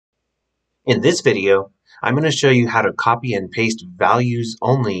In this video, I'm going to show you how to copy and paste values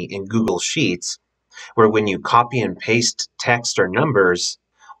only in Google Sheets, where when you copy and paste text or numbers,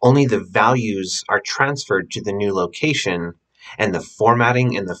 only the values are transferred to the new location, and the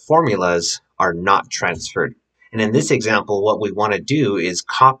formatting and the formulas are not transferred. And in this example, what we want to do is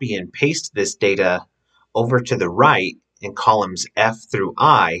copy and paste this data over to the right in columns F through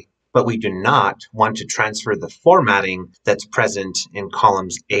I, but we do not want to transfer the formatting that's present in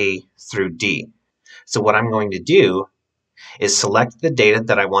columns A through D. So what I'm going to do is select the data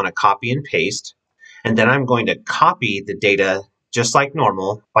that I want to copy and paste, and then I'm going to copy the data just like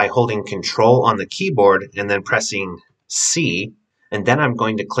normal by holding Control on the keyboard and then pressing C, and then I'm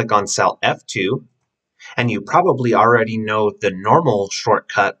going to click on cell F2, and you probably already know the normal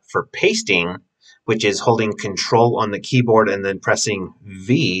shortcut for pasting, which is holding Control on the keyboard and then pressing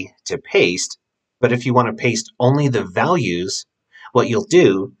V to paste. But if you want to paste only the values, what you'll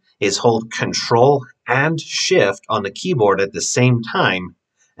do is hold Control and Shift on the keyboard at the same time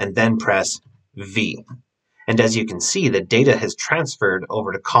and then press V. And as you can see, the data has transferred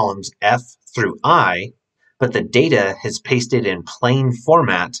over to columns F through I, but the data has pasted in plain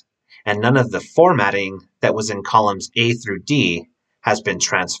format, and none of the formatting that was in columns A through D has been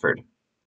transferred.